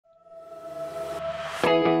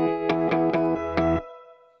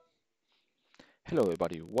Hello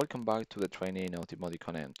everybody, welcome back to the training of the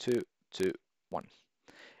Modicon M221.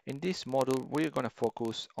 In this module, we're going to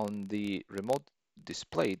focus on the remote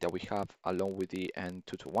display that we have along with the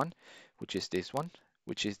M221, which is this one,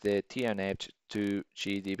 which is the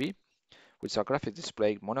TMH2GDB, which is a graphic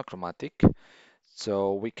display monochromatic,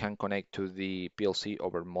 so we can connect to the PLC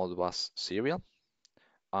over Modbus serial,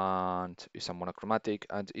 and it's a monochromatic,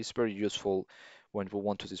 and it's very useful when we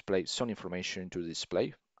want to display some information to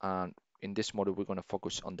display. And in this module, we're going to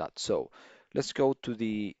focus on that. So let's go to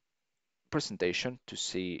the presentation to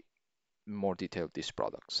see more detail of this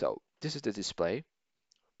product. So this is the display,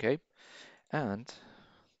 okay? And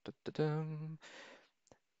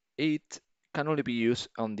it can only be used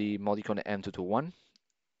on the Modicon M221,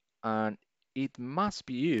 and it must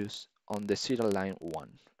be used on the serial line 1,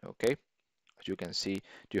 okay? As you can see,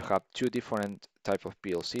 you have two different type of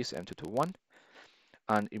PLCs, M221,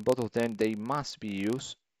 and in both of them, they must be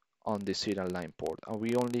used on the serial line port, and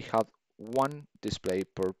we only have one display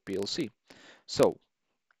per PLC. So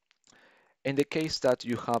in the case that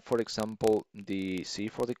you have, for example, the C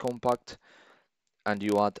for the compact, and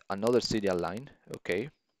you add another serial line,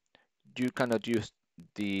 okay, you cannot use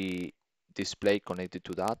the display connected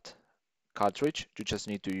to that cartridge. You just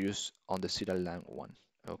need to use on the serial line 1,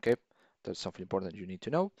 okay? That's something important you need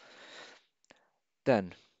to know.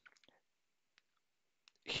 Then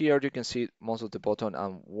here you can see most of the button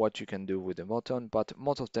and what you can do with the button, but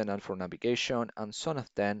most of them are for navigation and some of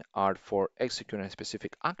them are for executing a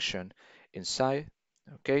specific action inside,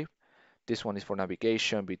 okay? This one is for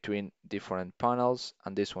navigation between different panels,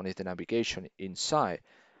 and this one is the navigation inside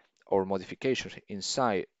or modifications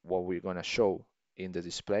inside what we're going to show in the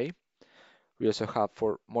display. We also have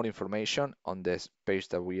for more information on this page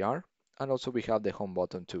that we are, and also we have the home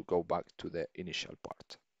button to go back to the initial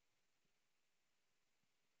part.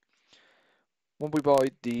 When we buy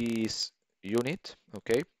this unit,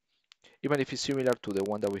 okay, even if it's similar to the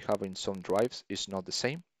one that we have in some drives, it's not the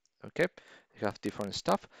same, okay? They have different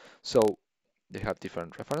stuff, so they have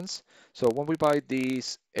different reference. So when we buy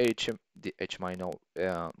this the HMI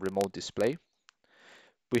remote display,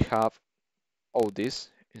 we have all this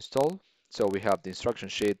installed. So we have the instruction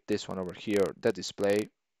sheet, this one over here, the display,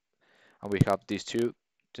 and we have these two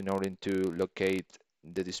in order to locate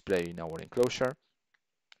the display in our enclosure.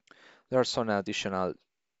 There are some additional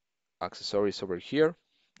accessories over here,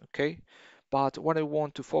 okay? But what I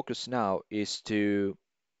want to focus now is to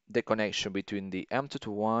the connection between the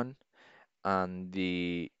M221 and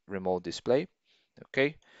the remote display,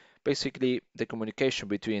 okay? Basically, the communication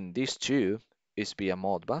between these two is via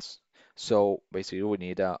Modbus. So basically, we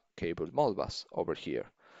need a cable Modbus over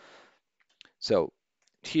here. So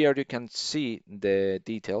here you can see the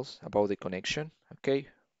details about the connection, okay?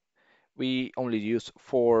 We only use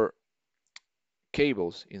 4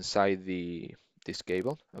 cables inside this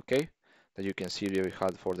cable, okay? That you can see here we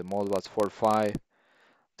had for the Modbus 4.5,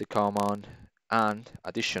 the common, and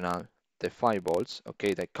additional the 5 volts,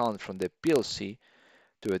 okay, that come from the PLC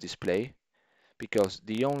to a display, because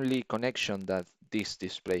the only connection that this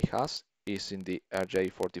display has is in the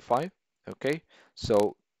RJ45, okay?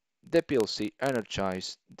 So the PLC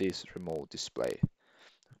energized this remote display,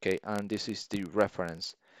 okay? And this is the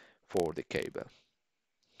reference for the cable.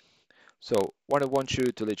 So what I want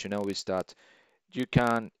you to let you know is that you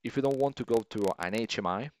can, if you don't want to go to an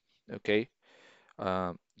HMI, okay,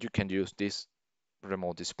 you can use this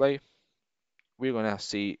remote display. We're gonna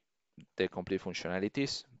see the complete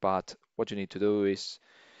functionalities, but what you need to do is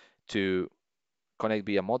to connect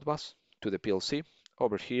via Modbus to the PLC.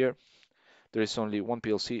 Over here, there is only one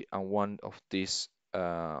PLC and one of these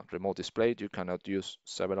remote display. You cannot use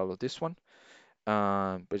several of this one.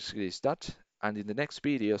 Basically, it's that. And in the next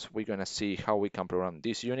videos, we're gonna see how we can program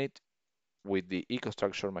this unit with the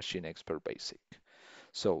EcoStruxure Machine Expert Basic.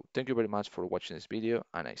 So thank you very much for watching this video,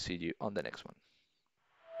 and I see you on the next one.